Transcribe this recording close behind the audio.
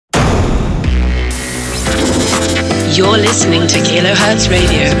You're listening to Kilohertz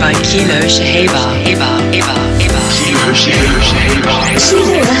Radio by Kilo Shaheba. Kilohertz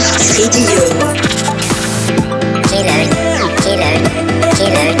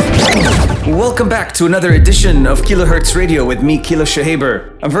Radio. Welcome back to another edition of Kilohertz Radio with me, Kilo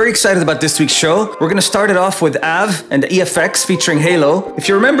Shahaber. I'm very excited about this week's show. We're going to start it off with Av and EFX featuring Halo. If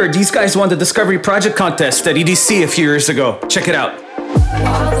you remember, these guys won the Discovery Project contest at EDC a few years ago. Check it out.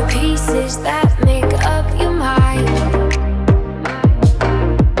 All the pieces that make up your mind,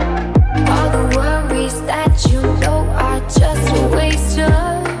 all the worries that you know are just a waste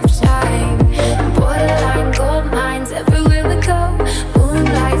of time. Borderline gold mines everywhere we go,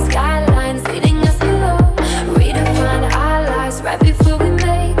 moonlight skylines leading us below. Redefine our lives right before we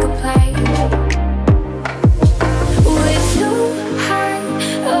make a play. We're too high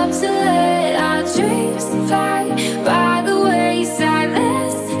up to let our dreams fly by the wayside.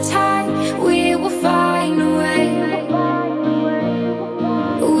 We will find a way.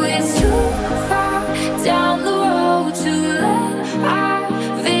 We're too far down the road to let our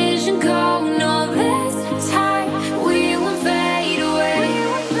vision go. No, this time we will fade away.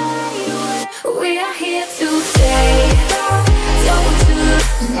 We are here to stay. Don't to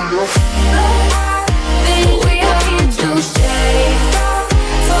we are here to stay.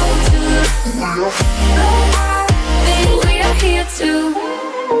 Don't to we are here to.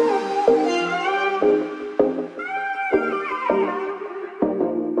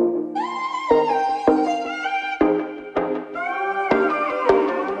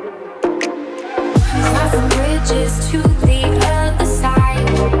 To the other side,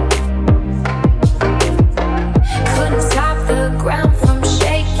 couldn't stop the ground from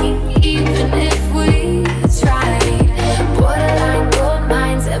shaking, even if we tried. Borderline gold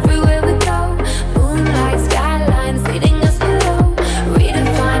mines everywhere we go, moonlight skylines leading us below.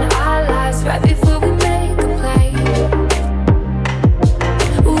 Redefine our lives right before we make a play.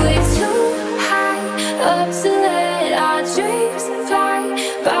 We're too high up to let our dreams fly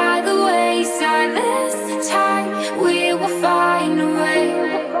by the wayside. This time we will find a way.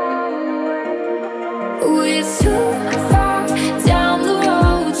 We're too far down the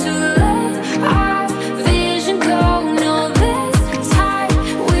road to let our vision go. No, this time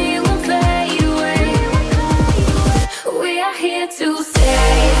we will fade away. We are here to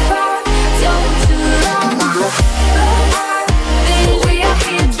stay. Don't too long. We are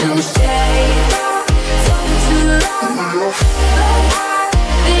here to stay. Don't too long.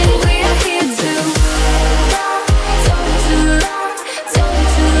 We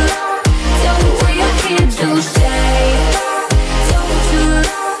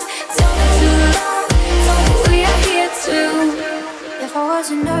are here to. If I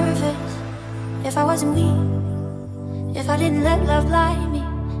wasn't nervous, if I wasn't weak, if I didn't let love lie me,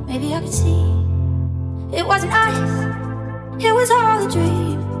 maybe I could see it wasn't us, it was all a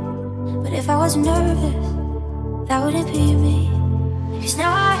dream. But if I wasn't nervous, that wouldn't be me. 'Cause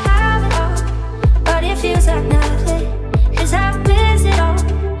now I have it all, but it feels like nothing. 'Cause I miss it all,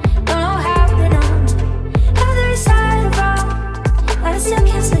 don't know how to numb other side of all, but I still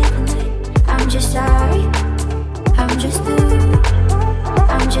can't sleep at night. I'm just sorry, I'm just blue.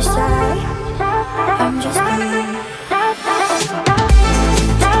 I'm just sorry, I'm just blue.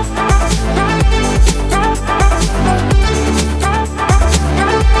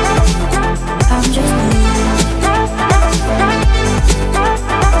 I'm just blue.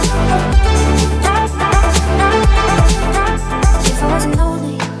 If I wasn't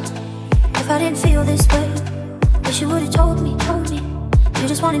lonely, if I didn't feel this way, wish you would've told me. You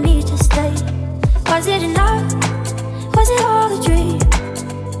just wanted me to stay. Was it enough? Was it all a dream?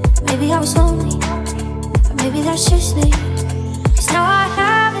 Maybe I was lonely, or maybe that's just me. 'Cause now I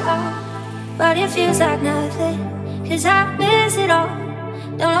have it all, but it feels like nothing. 'Cause I miss it all,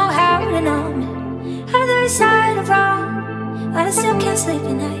 don't know how to numb it. Other side of wrong, but I still can't sleep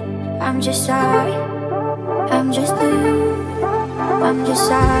at night. I'm just sorry, I'm just blue. I'm just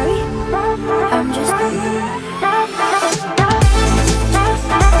sorry, I'm just blue.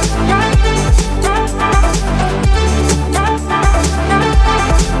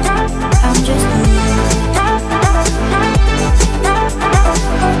 I'm just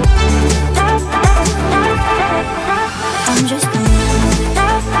I'm just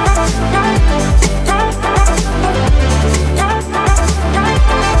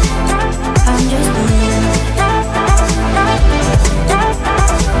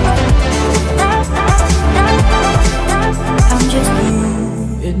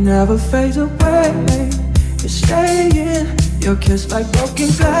It never fades away. It's staying. Your kiss like broken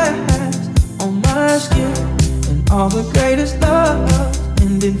glass on my skin. And all the greatest love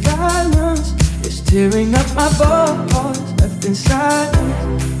end in violence. It's tearing up my voice, left inside.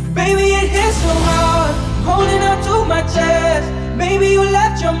 Baby, it hits so hard, holding on to my chest. Baby, you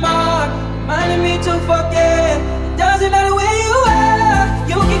left your mark, reminding me to forget. It doesn't matter where you are,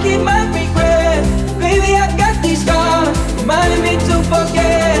 you can keep my regret. Baby, I got these scars, reminding me to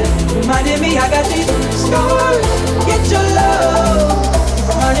forget. Reminding me I got these scars. Get your love,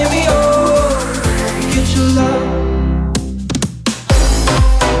 reminding me, oh, get your love.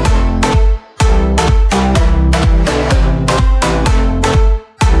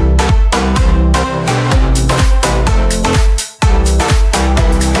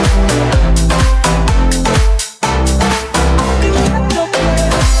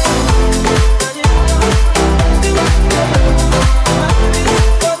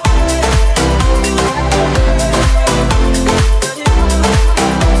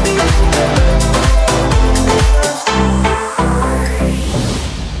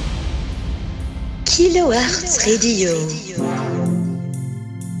 Kilohertz Radio.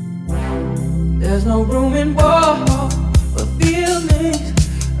 There's no room in war for feelings.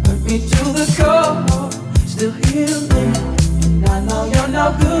 Hurt me to the core, still healing. And I know you're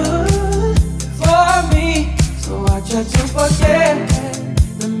no good for me, so I try to forget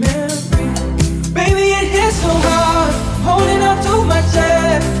the memory. Baby, it hits so hard, holding on to my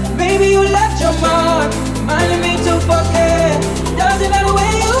chest. Baby, you left your mark, reminding me to forget. Doesn't matter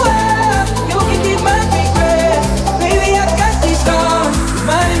where you are, you can keep my regret. Baby, I got these scars,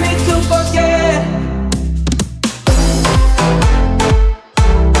 reminding me to forget.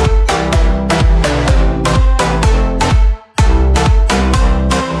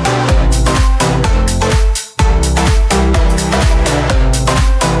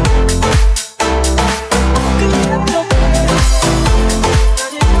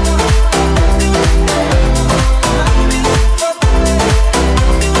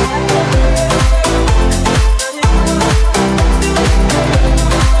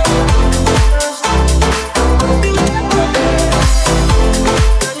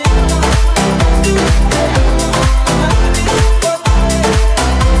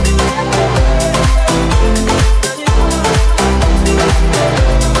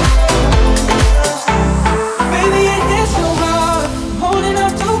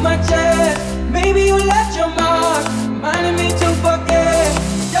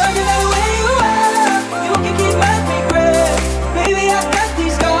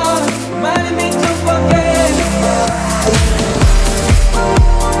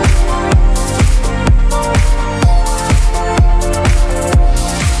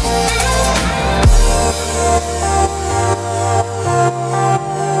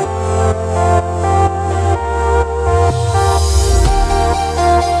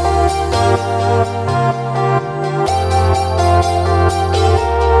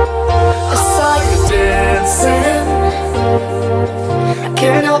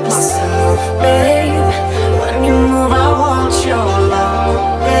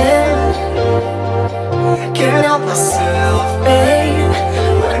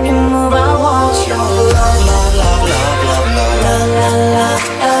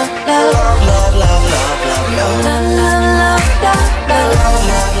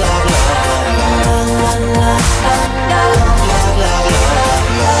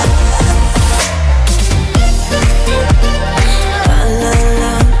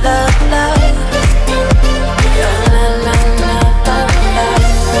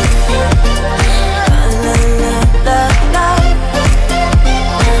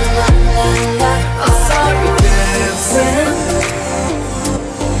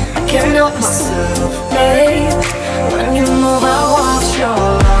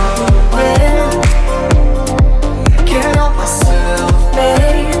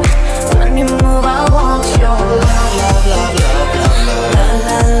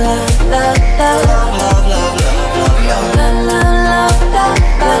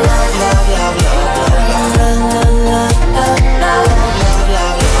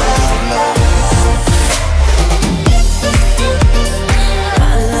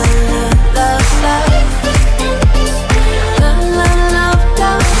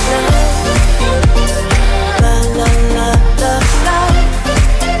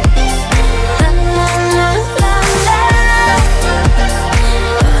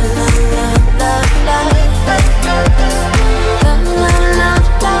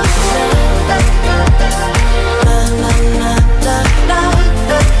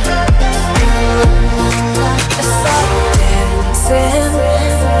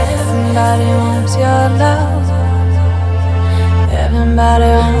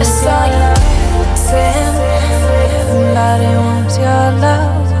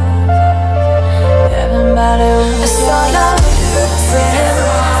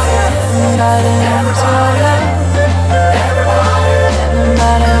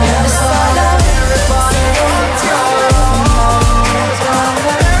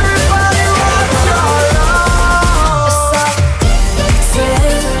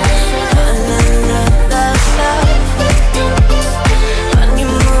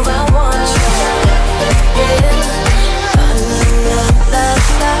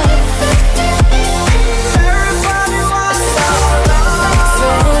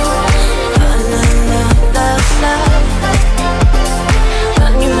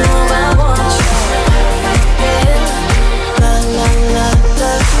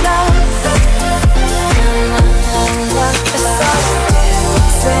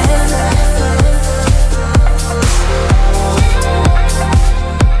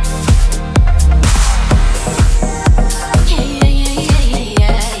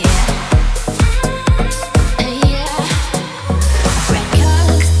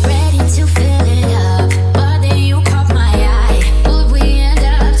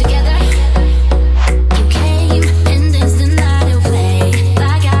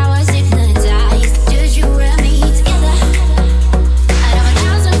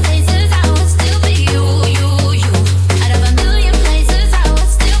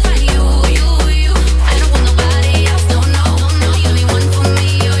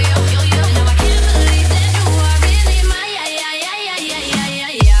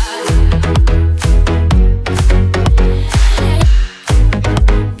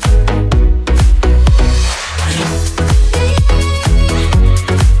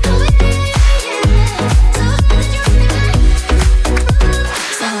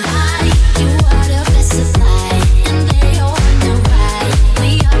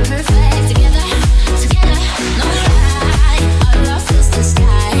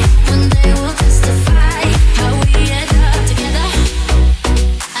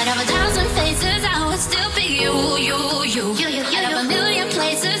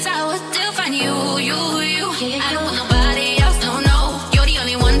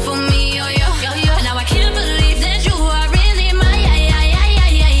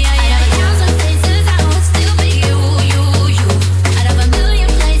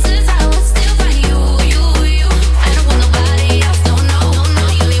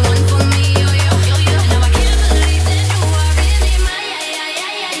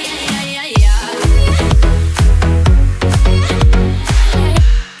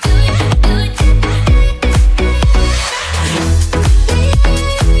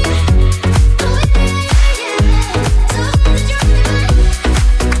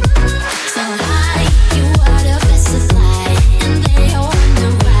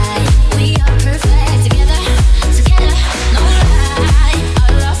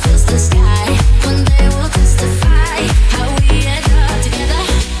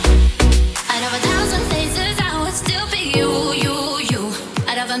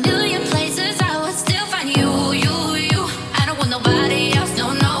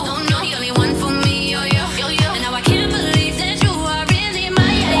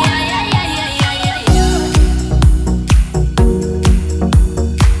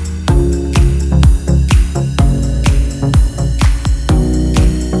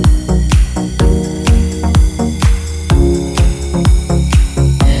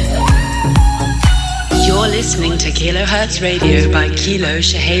 Kilohertz Radio by Kilo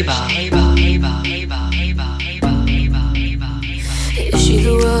Shaheba. Is she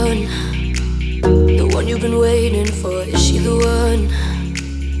the one? The one you've been waiting for? Is she the one?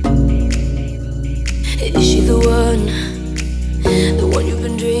 Is she the one? The one you've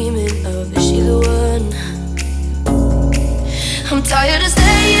been dreaming of? Is she the one? I'm tired of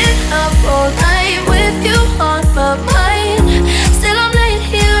staying up all night with you on my mind. Still I'm laying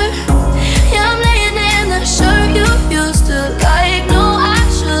here. Yeah, I'm laying in the shirt you used to like. No, I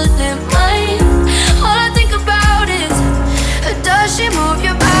shouldn't mind. All I think about is, does she move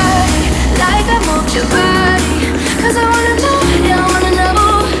your body like I moved your body? Cause I wanna know, yeah, I wanna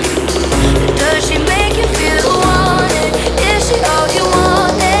know. Does she make you feel wanted? Is she all you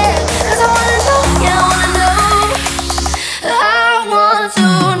wanted? Cause I wanna know, yeah, I wanna know. I want to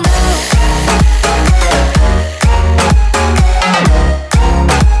know.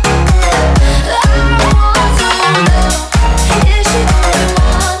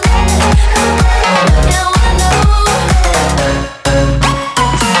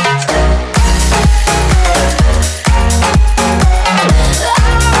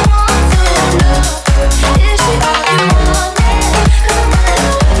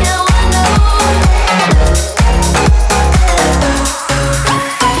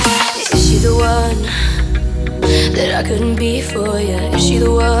 Couldn't be for ya. Is she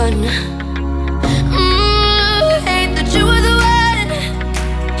the one?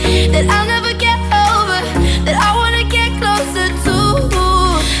 that I'll never get over, that I wanna get closer to.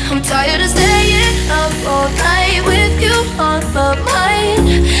 I'm tired of staying up all night with you on my mind.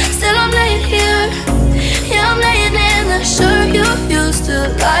 Still I'm laying here, yeah, I'm laying in the shirt you used to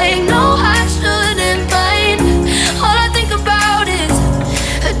like. No, I shouldn't mind. All I think about is,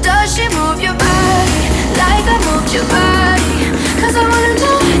 does she move your body like I moved your body? 'Cause I wanna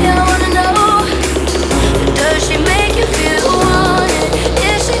know, yeah, I wanna know. Does she make you feel wanted?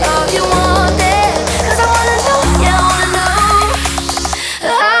 Is she all you wanted? 'Cause I wanna know, yeah, I wanna know.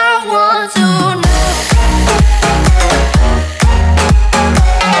 I want to know.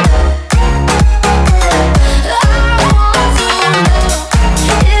 I want to know.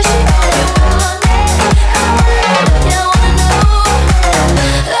 Is she all you wanted?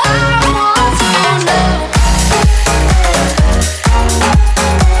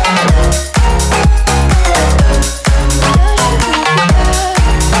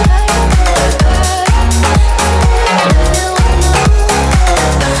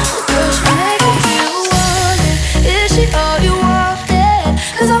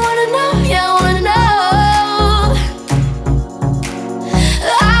 'Cause I wanna know, yeah, I wanna know.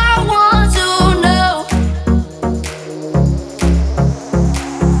 I want to know.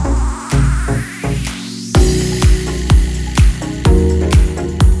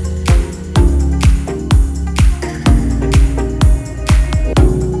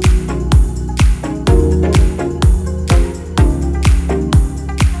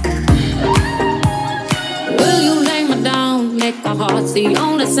 The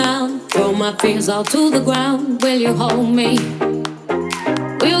only sound, throw my fears all to the ground. Will you hold me?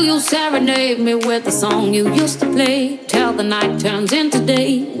 Will you serenade me with the song you used to play till the night turns into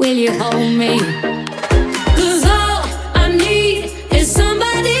day? Will you hold me? 'Cause all I need is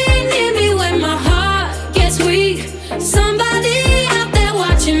somebody near me when my heart gets weak. Somebody out there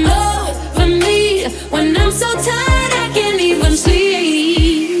watching over me when I'm so tired I can't even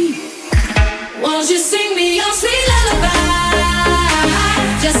sleep. Won't you sing me your sweet lullaby?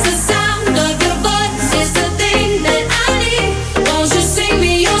 Just the sound of your voice is the thing that I need. Won't you sing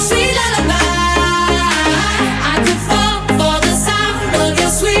me your sweet lullaby? I could fall for the sound of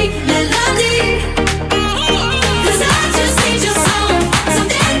your sweet melody. 'Cause I just need your song,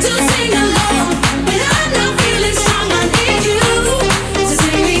 something to sing along. When I'm not feeling strong, I need you to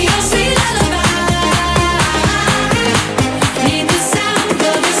sing me your sweet lullaby. Need the sound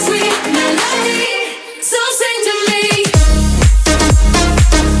of your sweet melody, so sing to me.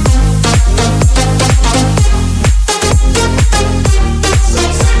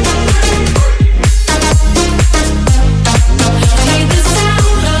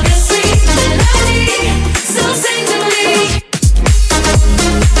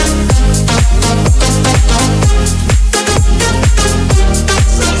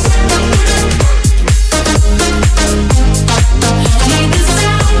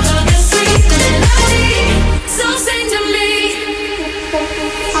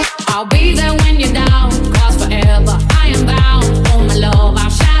 I'll be there when you're down, 'cause forever I am bound. Oh my love,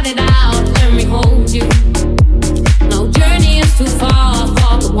 I'll shout it out, let me hold you. No journey is too far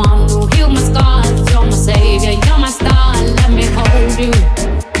for the one who healed my scars. You're my savior, you're my star, let me hold you.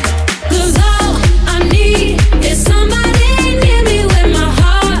 'Cause all I need is somebody near me when my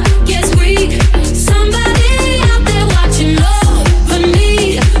heart gets weak. Somebody out there watching over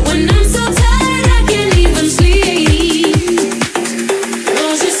me when I'm so tired I can't even sleep.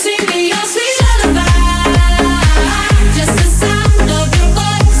 Won't you sing me your sweet lullaby? Just the sound of your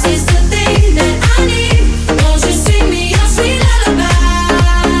voice is the thing that I need. Won't you sing me your sweet lullaby?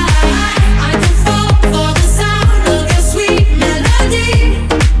 I can fall for the sound of your sweet melody.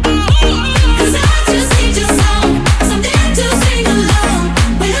 'Cause I just need your song, something to sing along.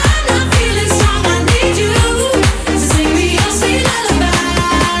 When I'm not feeling strong, I need you to sing me your sweet lullaby.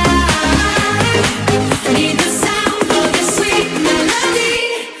 Need the sound of your sweet melody,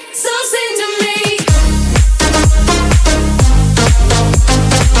 so sing to me.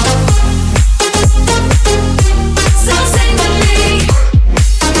 So sing to me.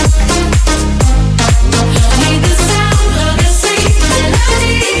 Need the sound of your sweet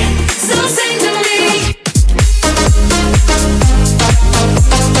melody, so sing to me.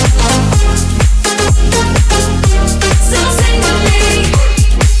 So sing to me.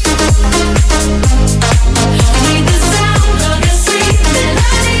 Need the sound of your sweet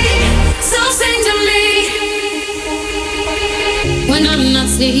melody, so sing to me. When I'm not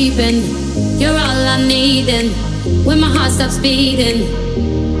sleeping, you're all I need, and when my heart stops beating,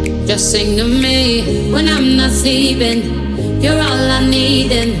 just sing to me. When I'm not sleeping, you're all I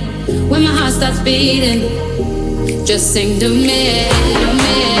need, and when my heart stops beating, just sing to me.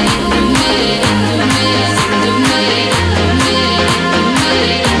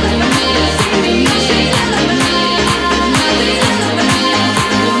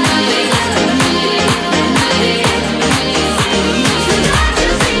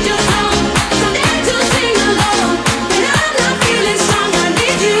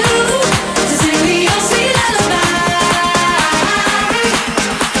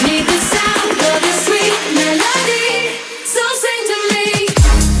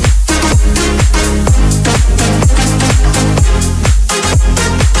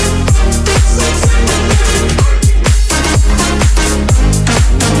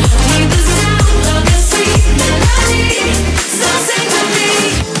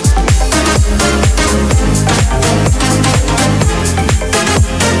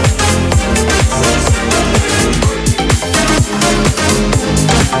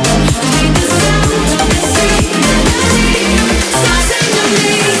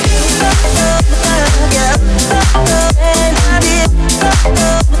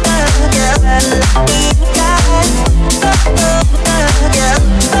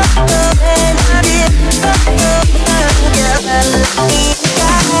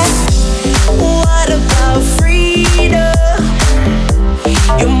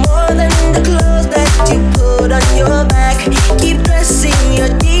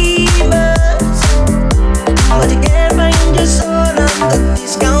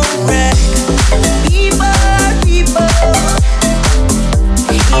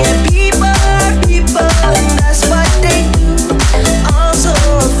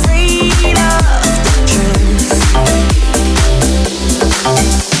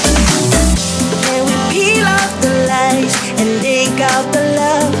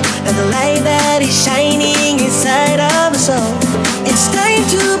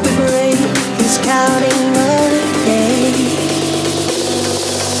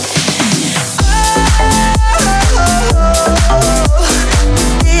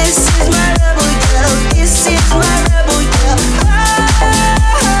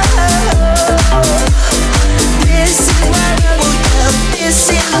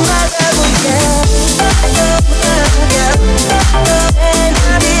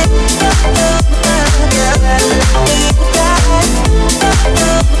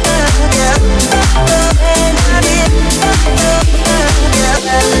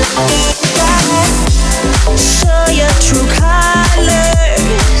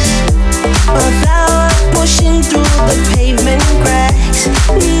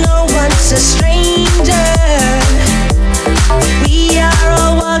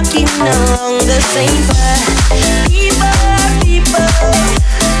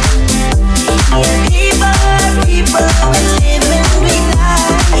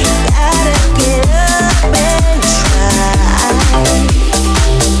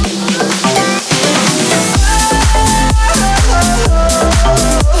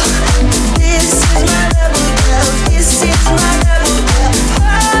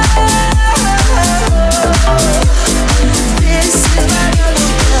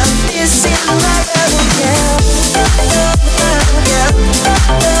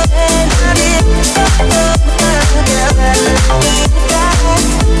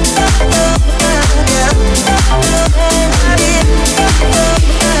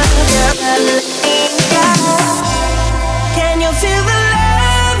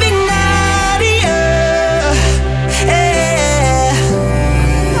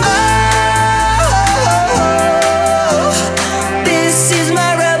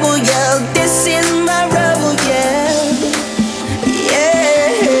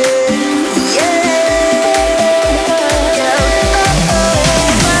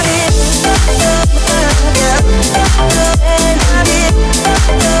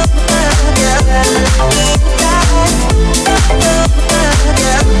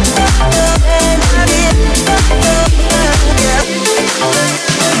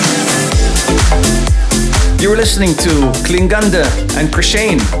 listening to Klinganda and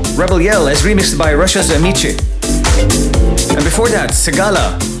Krishane, Rebel Yell as remixed by Russia's Amici. And before that,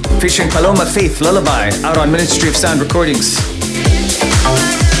 Segala featuring Paloma Faith Lullaby out on Ministry of Sound Recordings.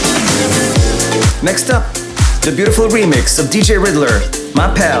 Next up, the beautiful remix of DJ Riddler,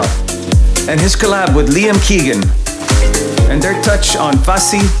 My Pal, and his collab with Liam Keegan, and their touch on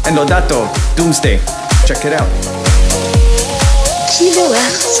Fassi and Odato, Doomsday. Check it out.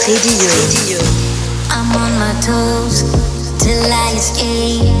 Kilohertz Radio. I'm on my toes till I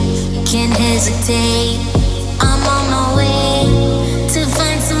escape. Can't hesitate. I'm on my way to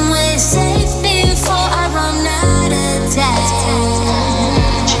find somewhere safe before I run out of time.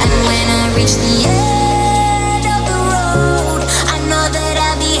 And when I reach the end of the road, I know that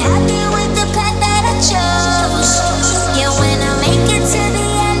I'll be happy with the path that I chose. Yeah, when I make it to the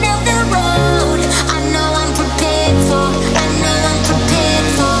end of the road, I know I'm prepared for. I know I'm prepared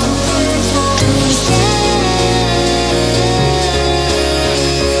for doomsday.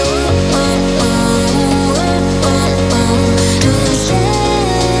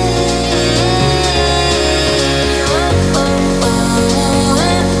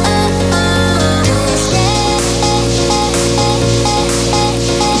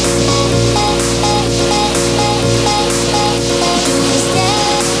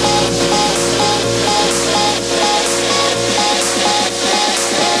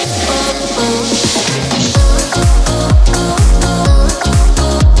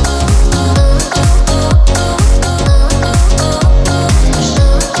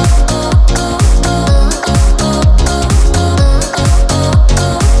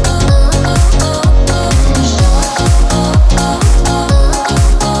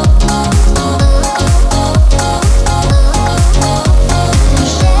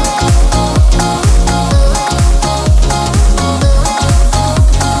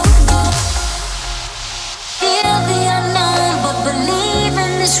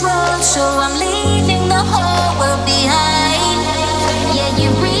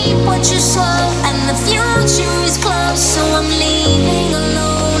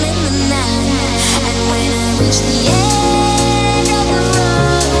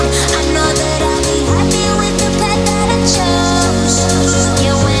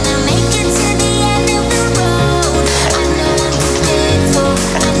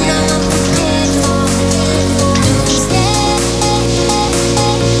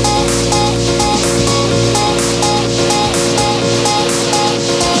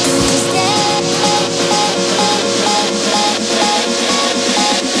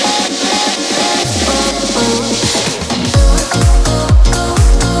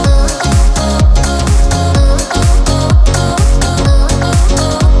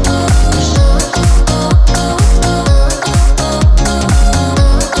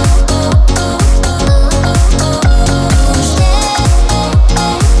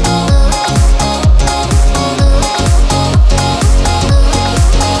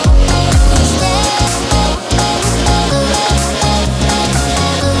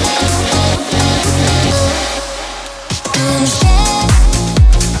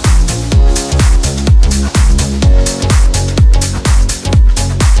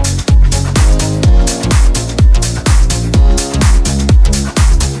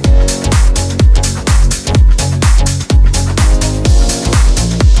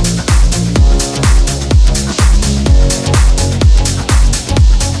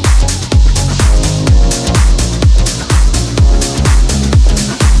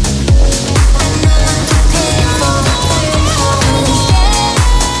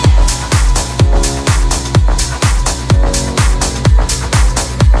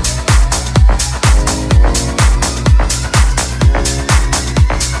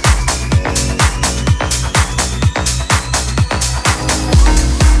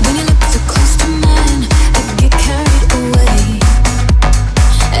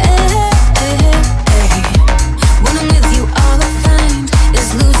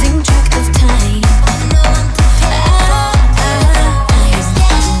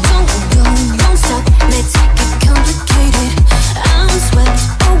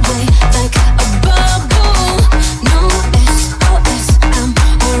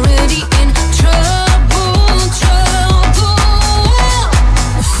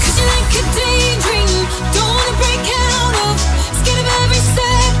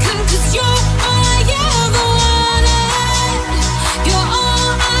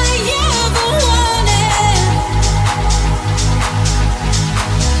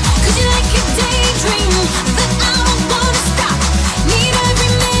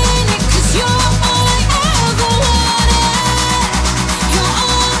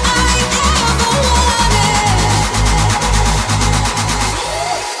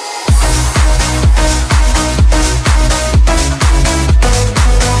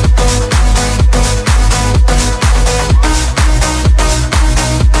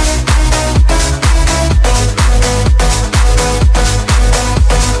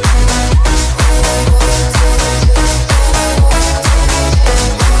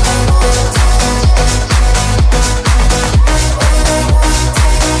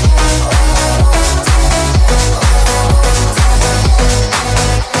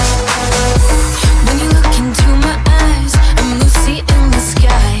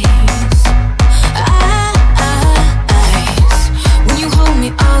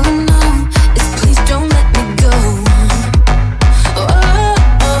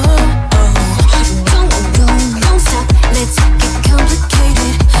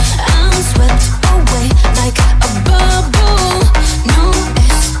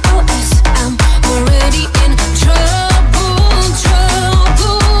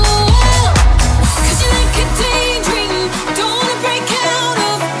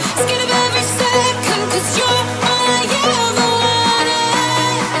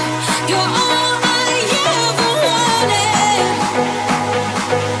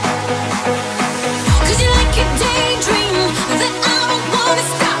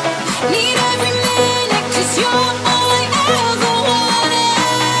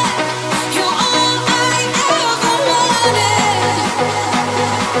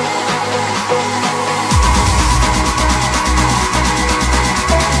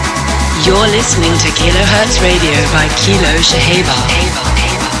 You're listening to Kilohertz Radio by Kilo Shaheba.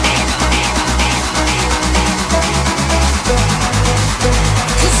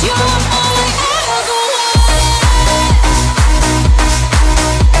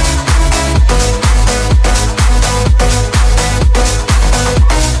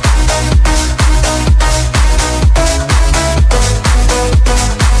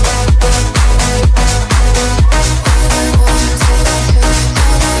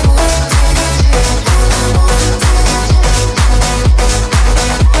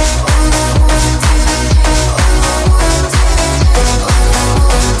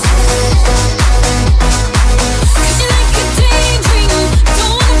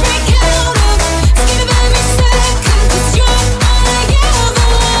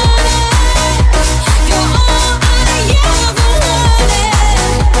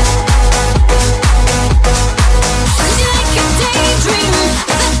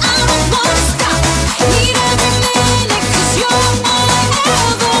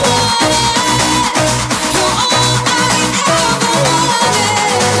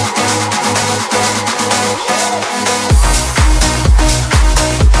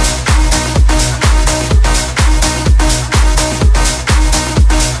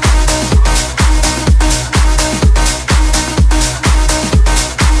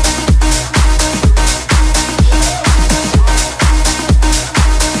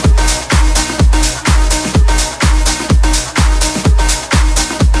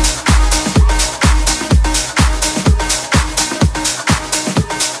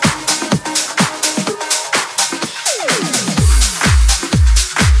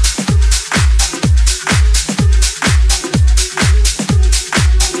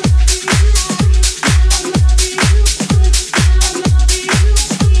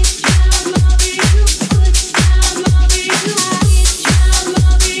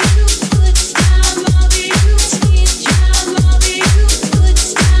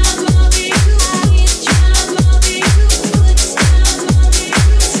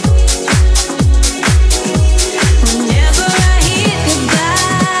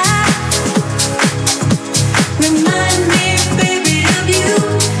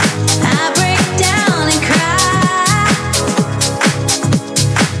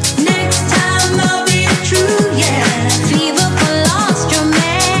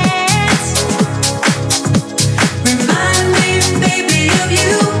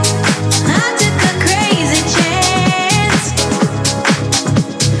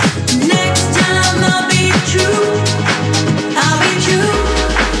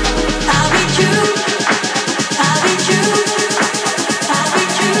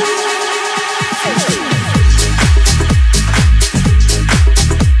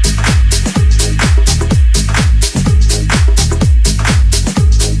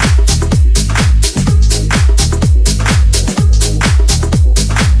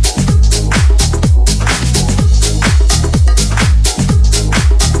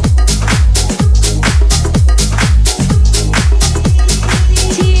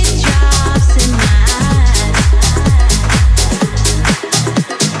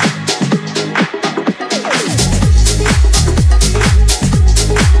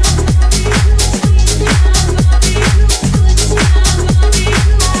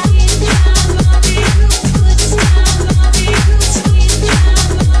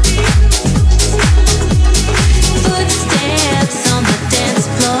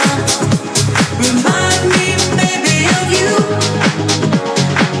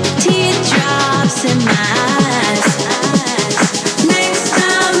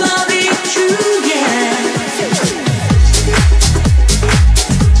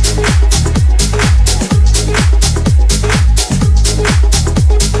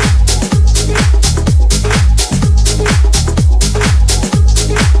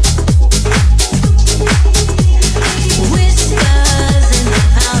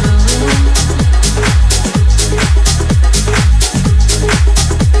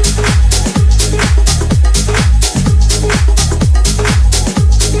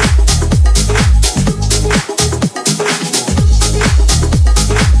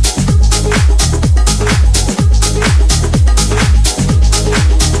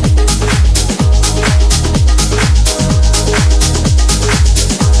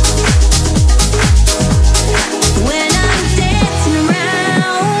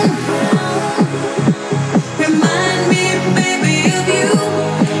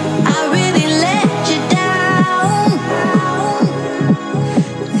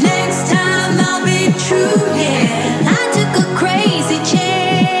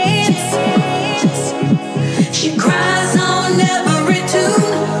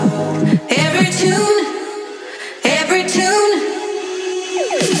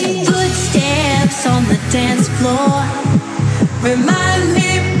 Remind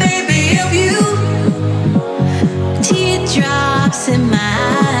me, baby, of you. Teardrops in my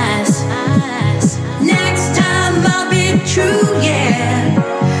eyes. Next time I'll be true, yeah.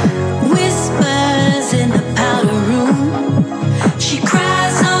 Whispers in the powder room. She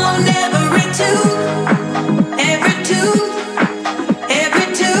cries on every tune, every tune,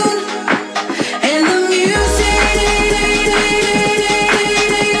 every tune. And the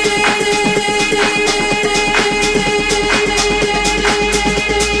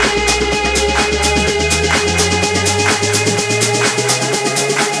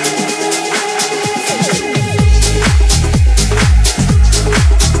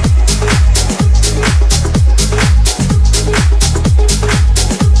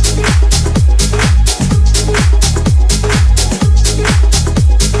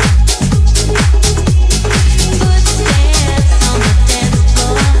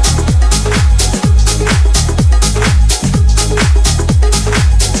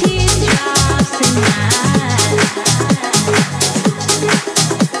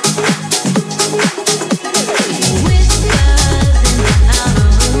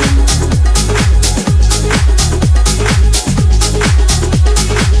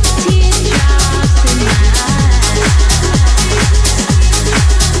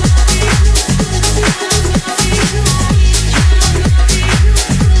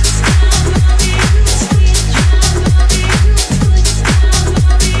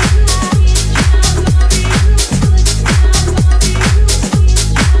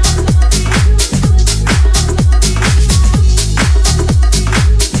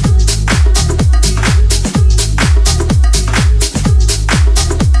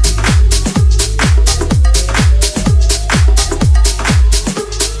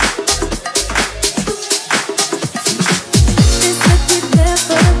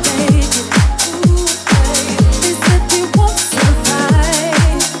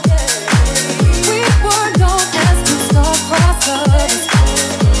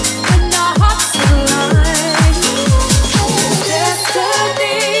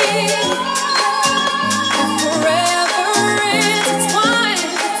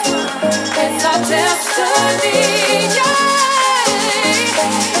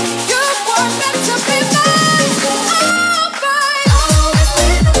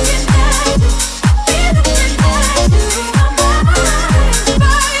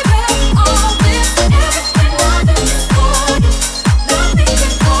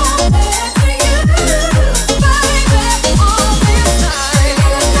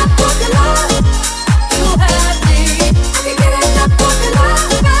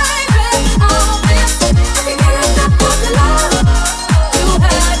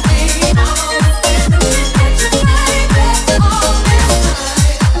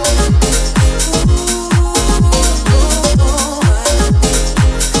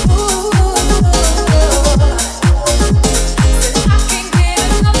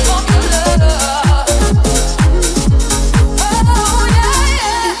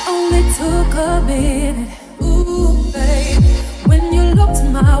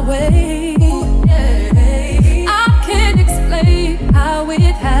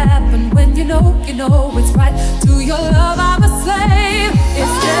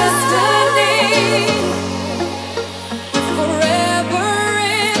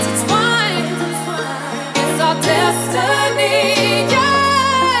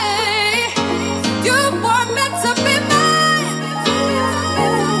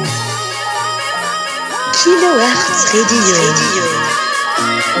Kilohertz Radio.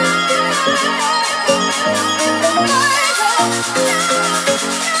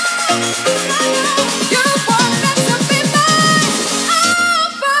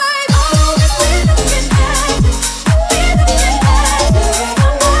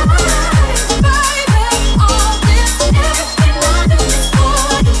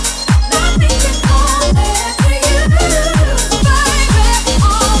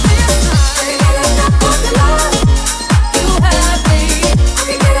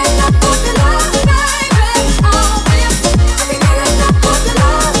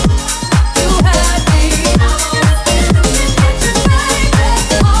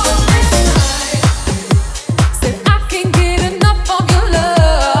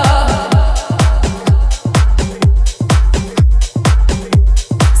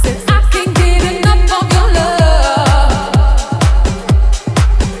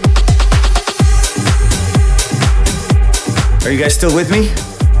 You guys still with me?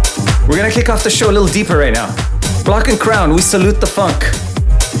 We're gonna kick off the show a little deeper right now. Block and Crown, we salute the funk.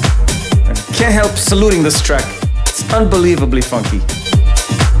 Can't help saluting this track. It's unbelievably funky.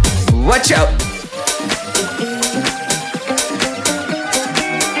 Watch out!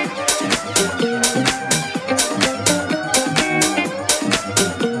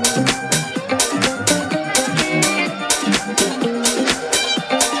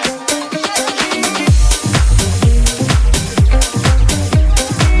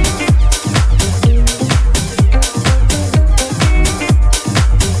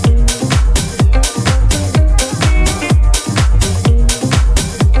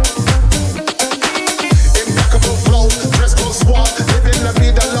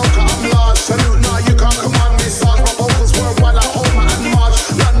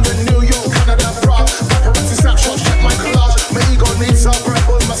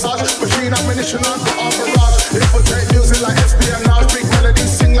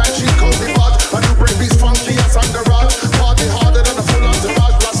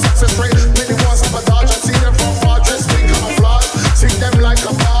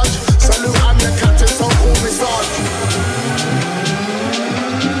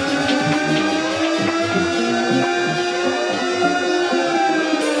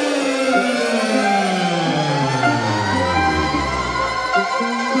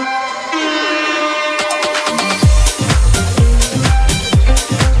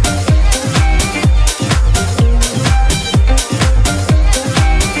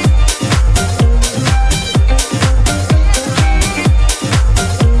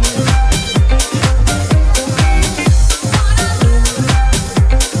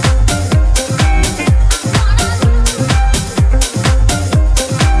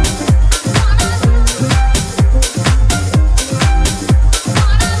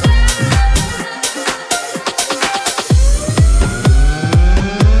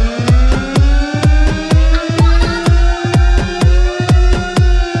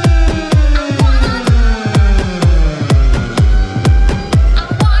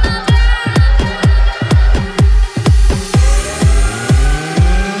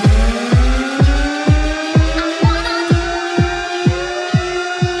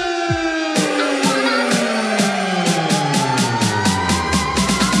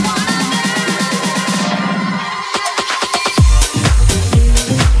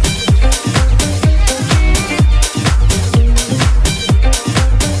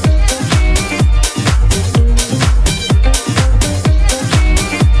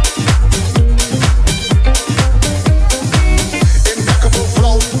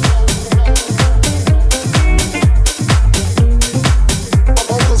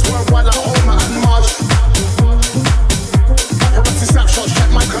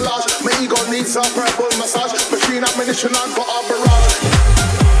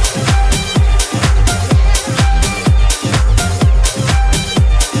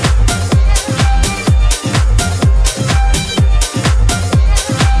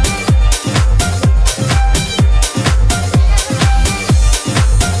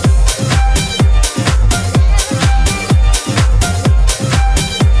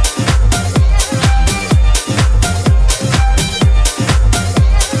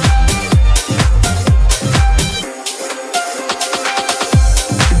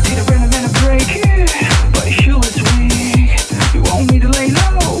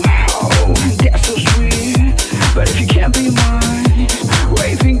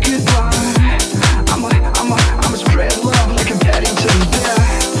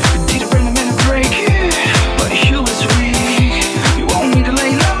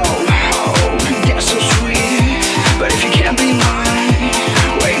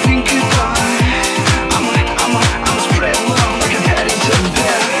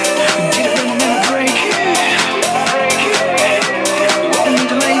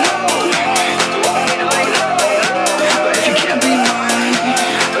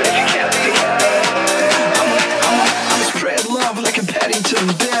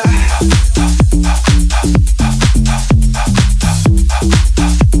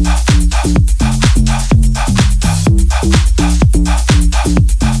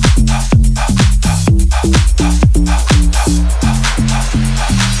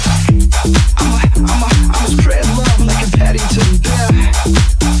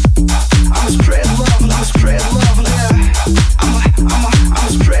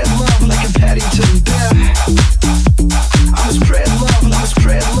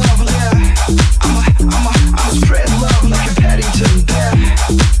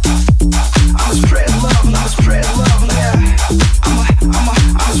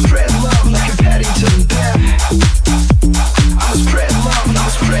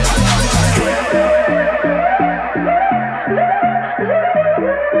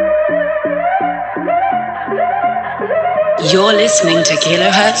 You're listening to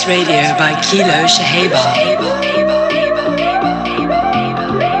Kilohertz Radio by Kilo Shaheba.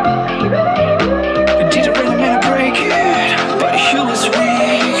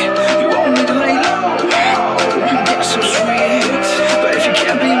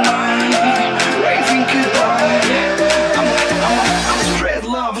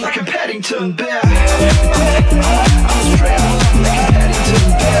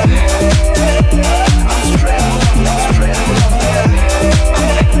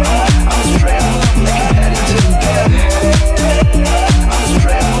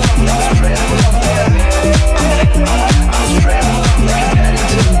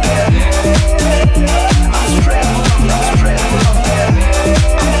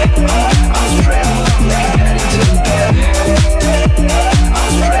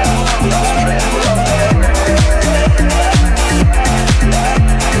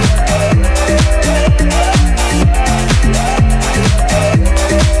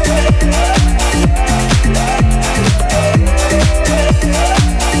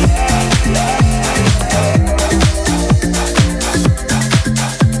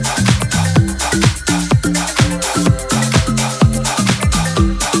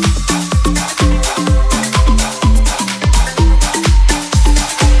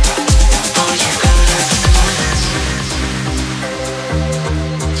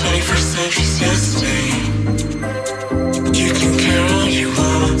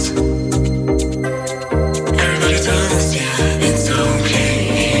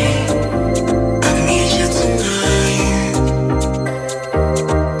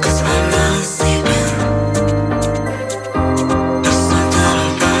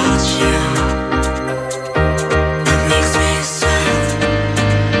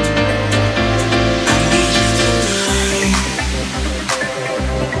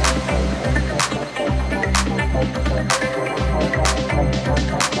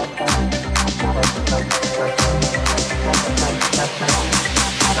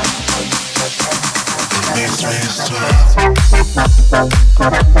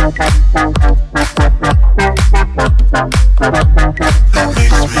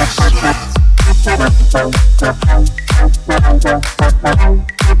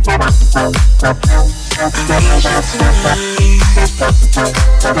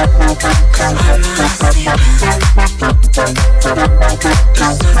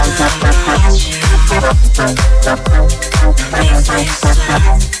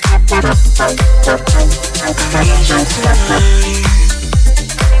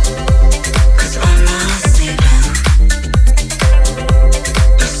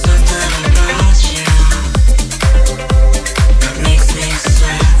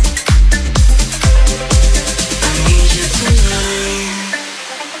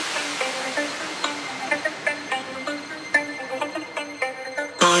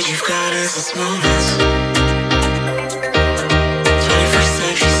 you've got is this moment. 21st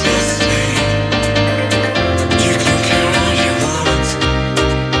century's yesterday. You can care all you want.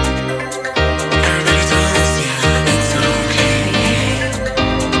 Everybody does, yeah, it's okay.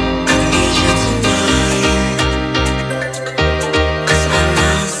 I need you tonight, 'cause I'm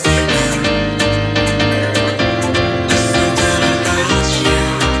not sleeping. There's something about you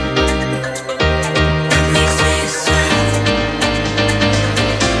that makes me sad.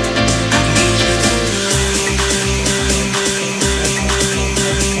 I need you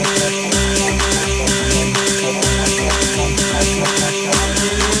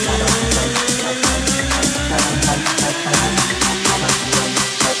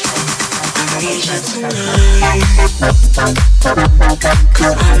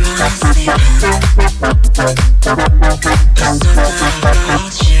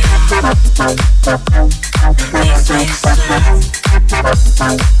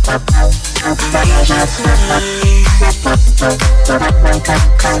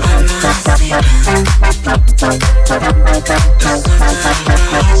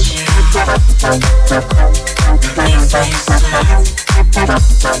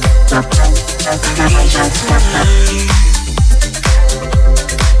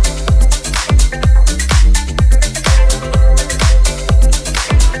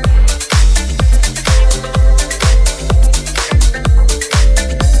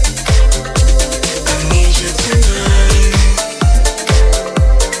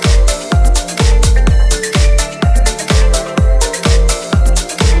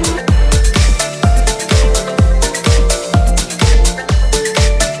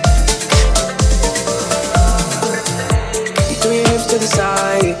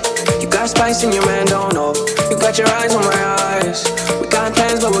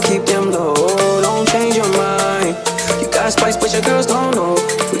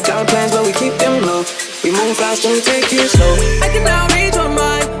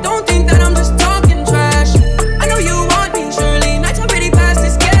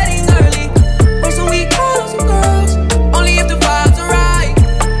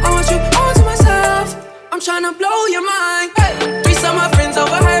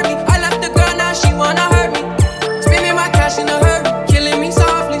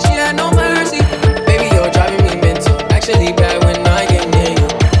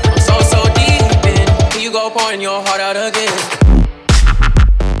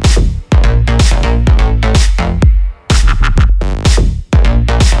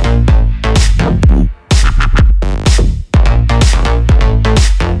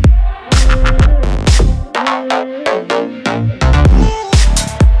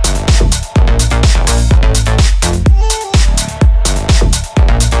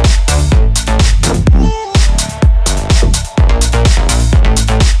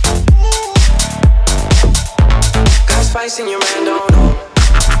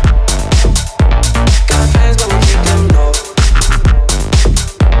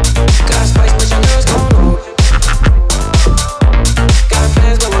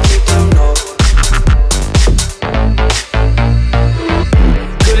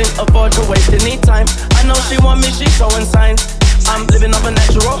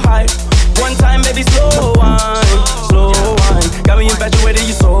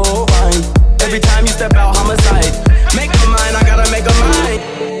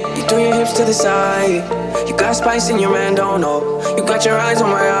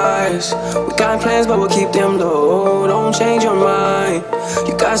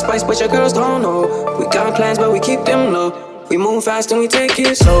fast and we take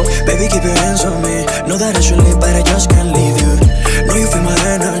it slow. Baby, keep your hands on me. Know that I should leave, but I just can't leave you. Know you feel my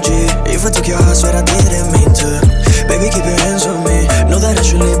energy. If I took your heart, swear I didn't mean to. Baby, keep your hands on me. Know that I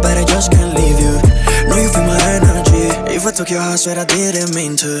should leave, but I just can't leave you. Know you feel my energy. If I took your heart, swear I didn't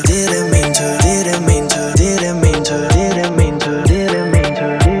mean to. Didn't mean to. Didn't mean to. Didn't mean to. Didn't mean to. Didn't mean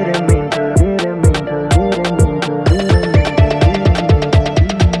to. Didn't mean to.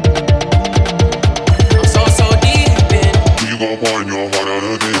 Pouring your heart out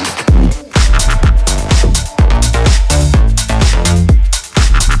again.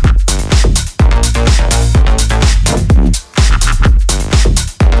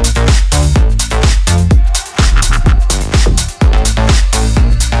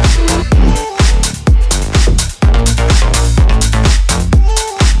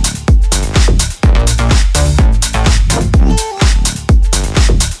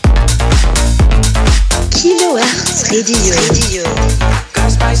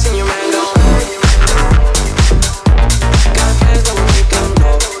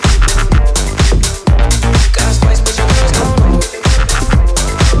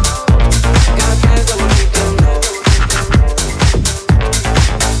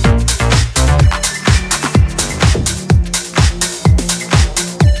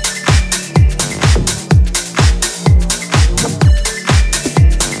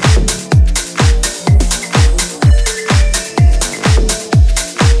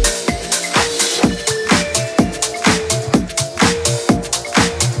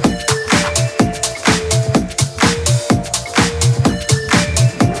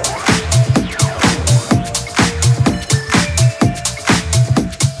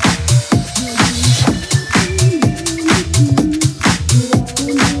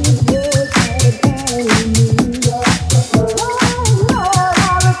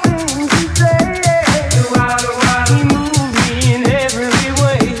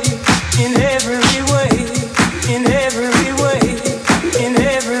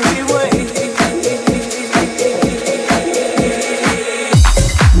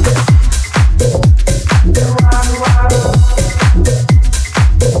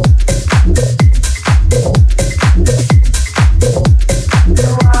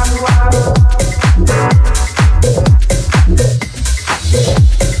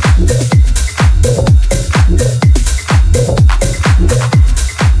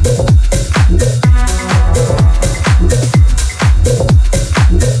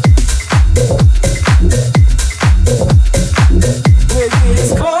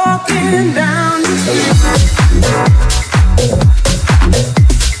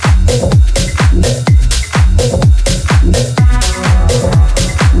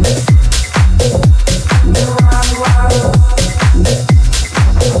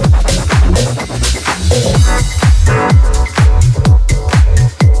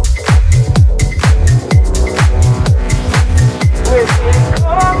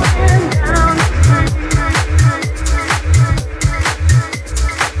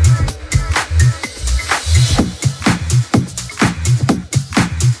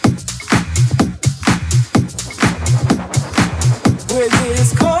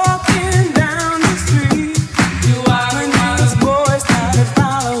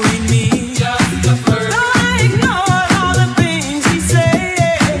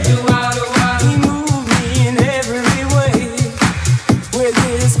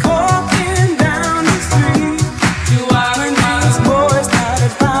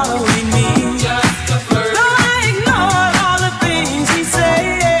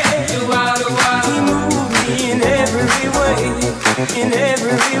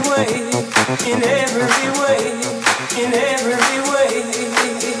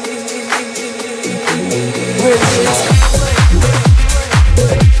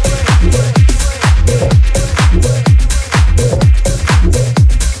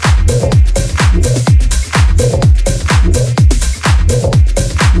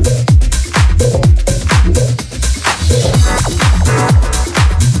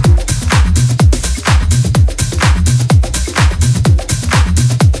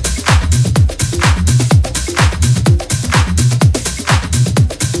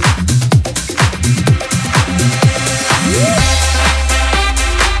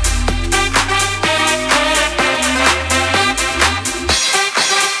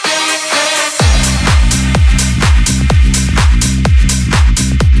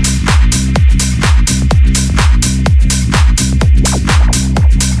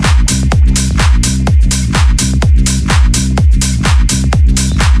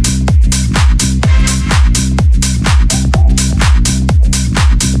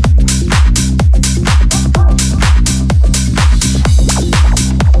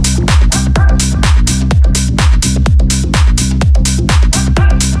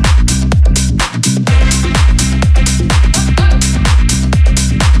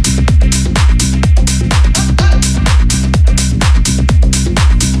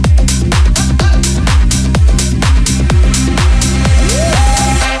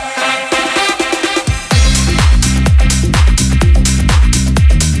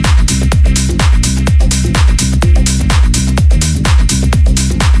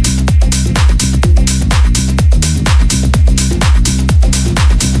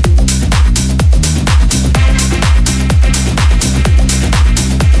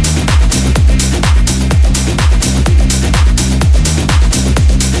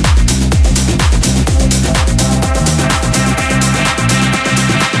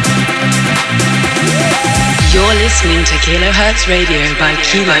 listening to Kilohertz Radio by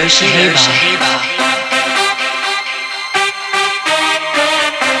Kilo Shaheba.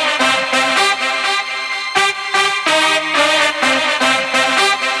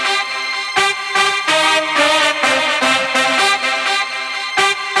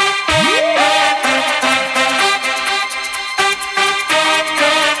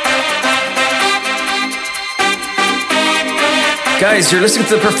 Guys, you're listening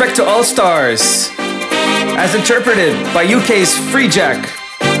to the Perfecto All-Stars, as interpreted by UK's Free Jack.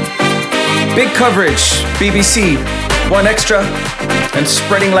 Big coverage, BBC, 1Xtra, and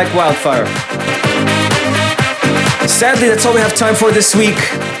spreading like wildfire. Sadly, that's all we have time for this week.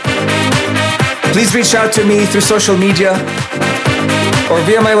 Please reach out to me through social media or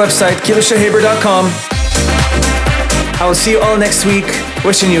via my website, kiloshahaber.com. I will see you all next week.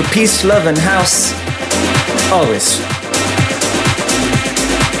 Wishing you peace, love, and house. Always.